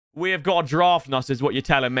We have got a draft in us, is what you're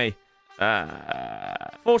telling me.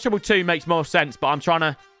 4-2-2 makes more sense, but I'm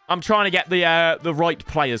trying to get the right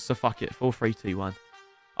players, so fuck it. 4-3-2-1.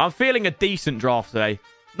 I'm feeling a decent draft today.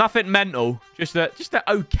 Nothing mental, just an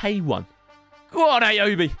okay one. Go on,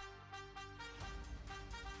 Aobi.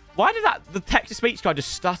 Why did the text-to-speech guy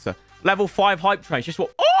just stutter? Level 5 hype train. Just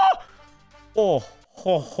what? Oh!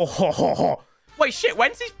 Wait, shit.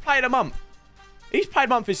 When's his play of the month? His play of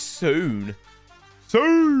the month is soon.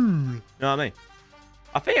 Soon. You know what I mean?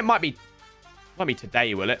 I think it might be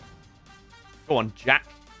today, will it? Go on, Jack.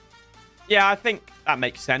 Yeah, I think that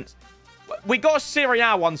makes sense. We got a Serie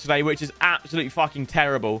A one today, which is absolutely fucking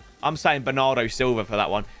terrible. I'm saying Bernardo Silva for that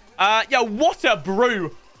one. Yo, what a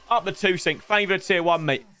brew. Up the 2-sync. Favourite tier 1,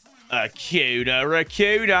 mate.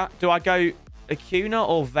 Acuna. Do I go Acuna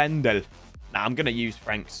or Vendel? Nah, I'm going to use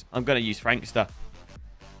Franks. I'm going to use Frankster.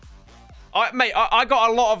 Mate, I got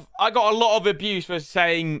a lot of abuse for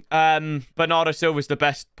saying Bernardo Silva's the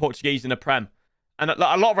best Portuguese in the Prem. And a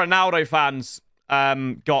lot of Ronaldo fans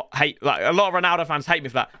got hate. Like, a lot of Ronaldo fans hate me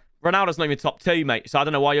for that. Ronaldo's not even top 2, mate. So I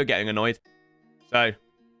don't know why you're getting annoyed. So,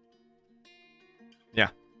 yeah.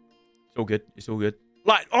 It's all good. It's all good.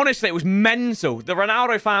 Like, honestly, it was mental. The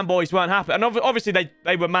Ronaldo fanboys weren't happy. And obviously,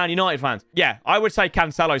 they were Man United fans. Yeah, I would say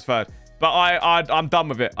Cancelo's third. But I'm done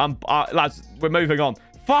with it. Lads, we're moving on.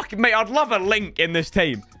 Fuck, mate, I'd love a link in this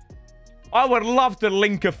team. I would love to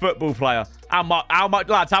link a football player. How much,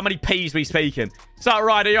 lads, how many P's we speaking? So,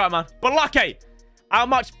 right, are you right, man? But lucky, how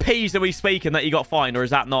much P's are we speaking that you got fined, or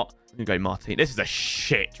is that not? I'm going to go Martin. This is a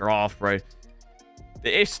shit draft, bro.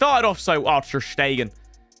 It started off so... Oh, Ter Stegen.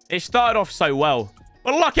 It started off so well.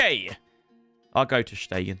 But lucky, I'll go to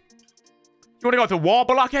Stegen. You want to go to war,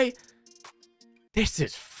 Lucky? This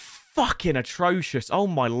is fucking atrocious. Oh,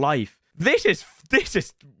 my life. This is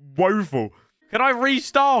woeful. Can I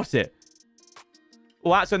restart it?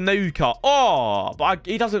 Oh, that's a new car. Oh, but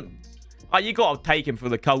he doesn't... Oh, you got to take him for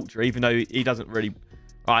the culture, even though he doesn't really...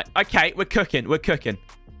 Right, okay, we're cooking. We're cooking.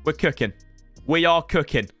 We're cooking. We are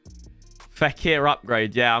cooking. Fekir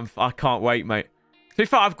upgrade. Yeah, I can't wait, mate. To be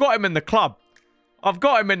fair, I've got him in the club. I've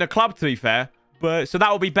got him in the club, to be fair. But so that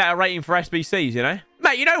will be better rating for SBCs, you know?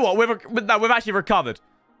 Mate, you know what? We've actually recovered.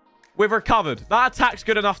 We've recovered. That attack's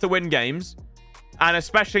good enough to win games. And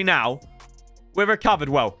especially now, we've recovered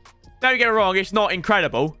well. Don't get me wrong, it's not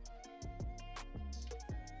incredible.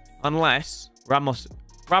 Unless Ramos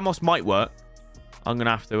might work. I'm going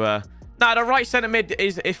to have to... Nah, the right centre mid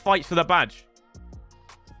it fights for the badge.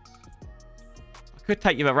 I could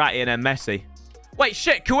take you Verratti and then Messi. Wait,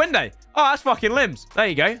 shit, Kounde. Oh, that's fucking limbs. There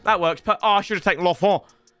you go. That works. Oh, I should have taken Lafont.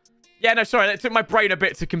 Yeah, no, sorry. That took my brain a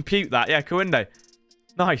bit to compute that. Yeah, Kounde.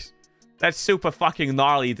 Nice. That's super fucking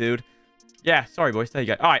gnarly, dude. Yeah, sorry, boys. There you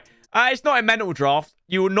go. All right. It's not a mental draft.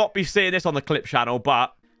 You will not be seeing this on the clip channel,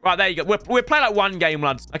 but... Right, there you go. We're playing like one game,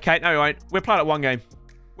 lads. Okay, no, we won't. We're playing like one game.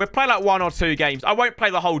 We're playing like 1 or 2 games. I won't play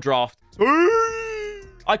the whole draft.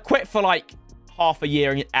 I quit for like half a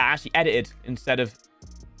year and actually edited instead of...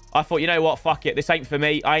 I thought, you know what? Fuck it. This ain't for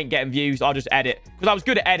me. I ain't getting views. I'll just edit. Because I was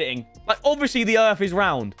good at editing. Like, obviously, the earth is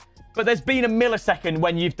round. But there's been a millisecond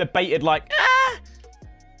when you've debated like,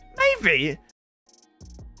 maybe.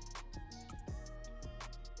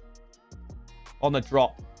 On the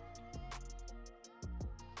drop.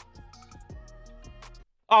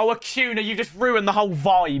 Oh, Acuna, you just ruined the whole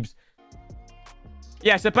vibes.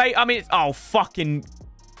 Yeah, so, I mean, it's... Oh, fucking...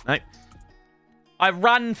 No. I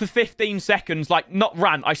ran for 15 seconds. Like, not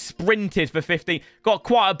ran. I sprinted for 15. Got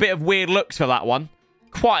quite a bit of weird looks for that one.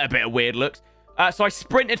 Quite a bit of weird looks. So I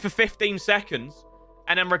sprinted for 15 seconds.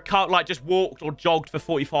 And then, like, just walked or jogged for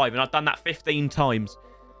 45. And I've done that 15 times.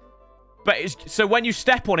 But so when you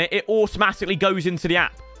step on it, it automatically goes into the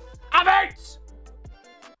app. Avance!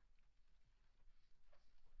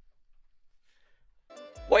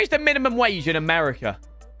 What is the minimum wage in America?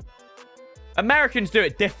 Americans do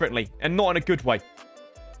it differently and not in a good way.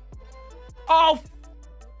 Oh!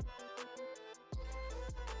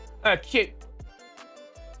 Cute.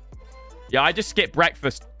 Yeah, I just skipped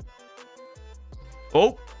breakfast.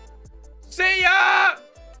 Oh. See ya!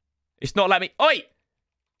 It's not letting me... Oi!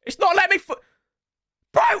 It's not letting me...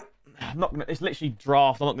 Bro! I'm not gonna... It's literally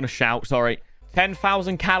draft. I'm not gonna shout, sorry.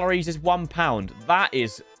 10,000 calories is £1. That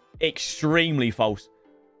is extremely false.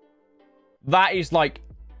 That is like...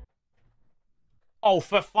 Oh,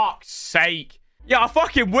 for fuck's sake. Yeah, I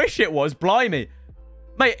fucking wish it was. Blimey.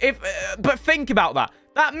 Mate, but think about that.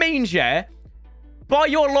 That means, yeah, by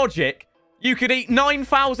your logic, you could eat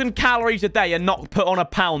 9,000 calories a day and not put on a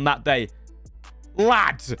pound that day.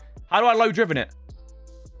 Lads. How do I low driven it?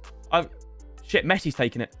 Shit, Messi's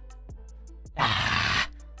taking it.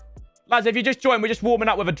 Lads, if you just join, we're just warming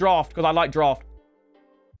up with a draft because I like draft.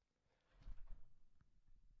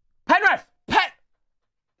 Penrith! Penrith!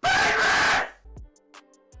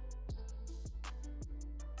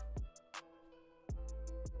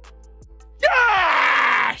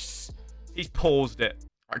 Yes! He's paused it.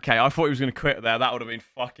 Okay, I thought he was going to quit there. That would have been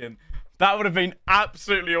fucking... That would have been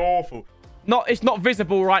absolutely awful. It's not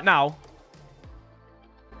visible right now.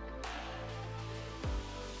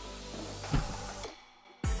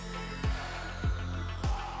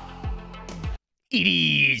 It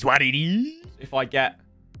is what it is. If I get...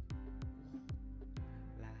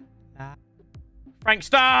 Frank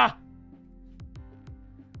Starr!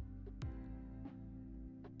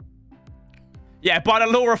 Yeah, by the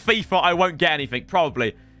law of FIFA, I won't get anything,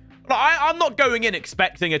 probably. I'm not going in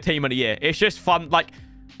expecting a team of the year. It's just fun. Like,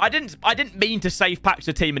 I didn't mean to save packs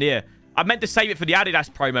of team of the year. I meant to save it for the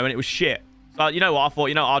Adidas promo, and it was shit. So, you know what? I thought,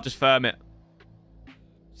 you know, I'll just firm it.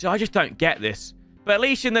 So I just don't get this. But at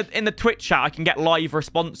least in the Twitch chat, I can get live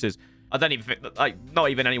responses. I don't even think that, like,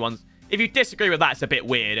 not even anyone's... If you disagree with that, it's a bit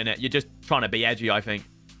weird, isn't it? You're just trying to be edgy, I think.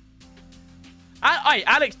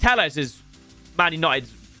 Alex Telles is Man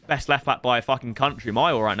United's best left back by a fucking country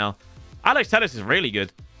mile right now. Alex Telles is really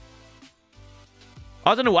good.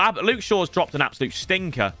 I don't know what happened. Luke Shaw's dropped an absolute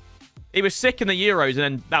stinker. He was sick in the Euros, and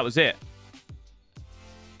then that was it.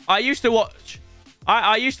 I used to watch the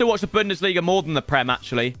Bundesliga more than the Prem,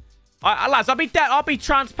 actually. Lads, I'll be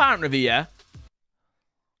transparent with you, yeah?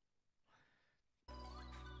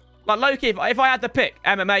 Like, Loki, if I had to pick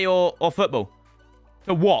MMA or football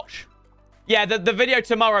to watch. Yeah, the video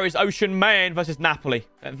tomorrow is Ocean Man versus Napoli.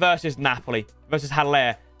 Versus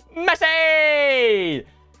Haller. Messi!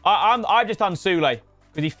 I've just done Sule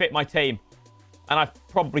because he fit my team. And I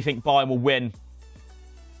probably think Bayern will win.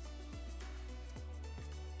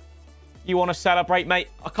 You want to celebrate, mate?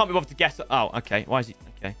 I can't be bothered to guess. Oh, okay. Why is he...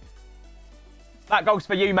 Okay. That goes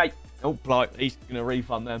for you, mate. Oh, blight. He's going to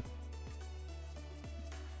refund them.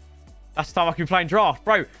 That's the time I can be playing draft.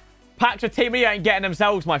 Bro, packs of team ain't getting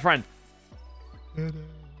themselves, my friend.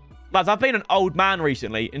 Lads, I've been an old man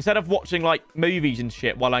recently. Instead of watching, like, movies and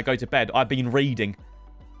shit while I go to bed, I've been reading.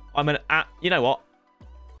 I'm an... You know what?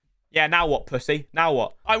 Yeah, now what, pussy? Now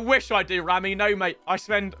what? I wish I do, Rami. No, mate. I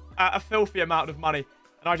spend a filthy amount of money,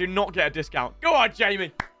 and I do not get a discount. Go on,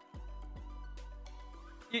 Jamie.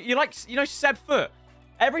 You like... You know Seb Foot?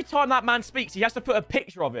 Every time that man speaks, he has to put a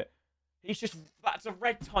picture of it. He's just... That's a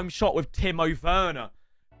red time shot with Timo Werner.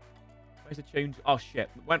 Where's the tune? Oh, shit.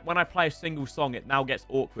 When I play a single song, it now gets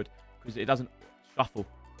awkward because it doesn't shuffle.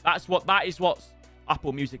 That is what's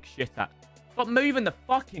Apple Music shit at. Stop moving the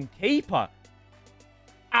fucking keeper.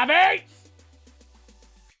 Abby!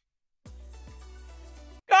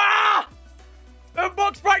 Ah! The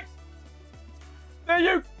box breaks!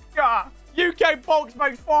 The UK box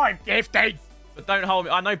breaks 5. Gifted! But don't hold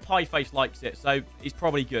me. I know Pieface likes it, so he's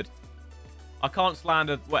probably good. I can't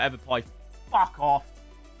slander whatever Pie... Fuck off.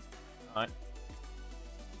 Alright.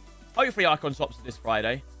 Hopefully Icon swaps this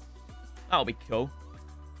Friday. That'll be cool.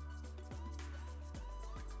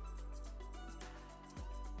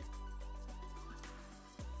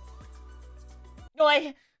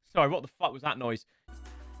 Sorry, what the fuck was that noise?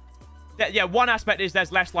 Yeah, one aspect is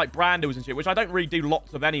there's less, like, brandals and shit, which I don't really do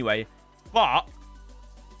lots of anyway. But,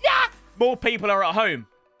 yeah, more people are at home.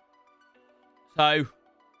 So,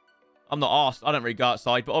 I'm not asked. I don't really go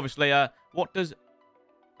outside. But obviously, what does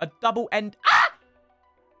a double end... Ah!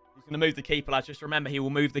 He's going to move the keeper, lads. Just remember, he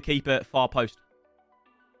will move the keeper at far post.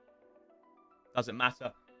 Doesn't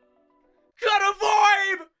matter. Got a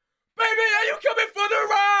vibe! Baby, are you coming for the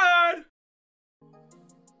ride?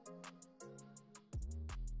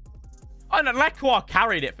 Oh, no, Lecoir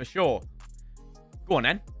carried it for sure. Go on,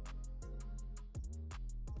 then.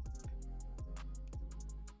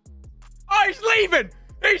 Oh, he's leaving!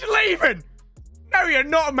 He's leaving! No, you're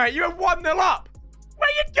not, mate. You're 1-0 up. Where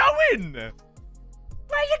you going?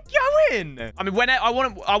 Where you going? I mean, I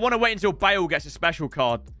want to wait until Bale gets a special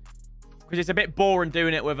card because it's a bit boring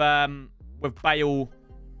doing it with Bale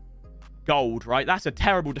gold, right? That's a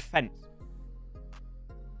terrible defense.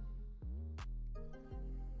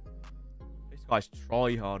 This guy's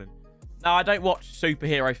try-harding. No, I don't watch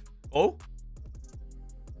superhero. Oh.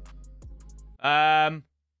 Well,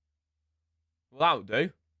 that'll do.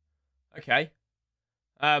 Okay.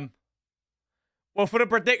 Well, for the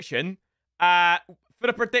prediction,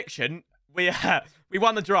 we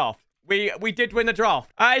won the draft. We did win the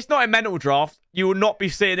draft. It's not a mental draft. You will not be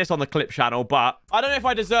seeing this on the Clip channel, but I don't know if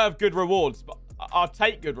I deserve good rewards, but I'll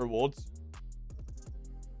take good rewards.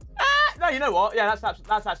 No, you know what? Yeah, that's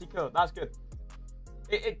actually cool. That's good.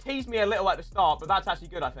 It teased me a little at the start, but that's actually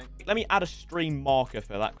good, I think. Let me add a stream marker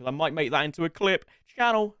for that, because I might make that into a clip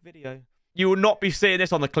channel video. You will not be seeing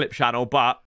this on the clip channel, but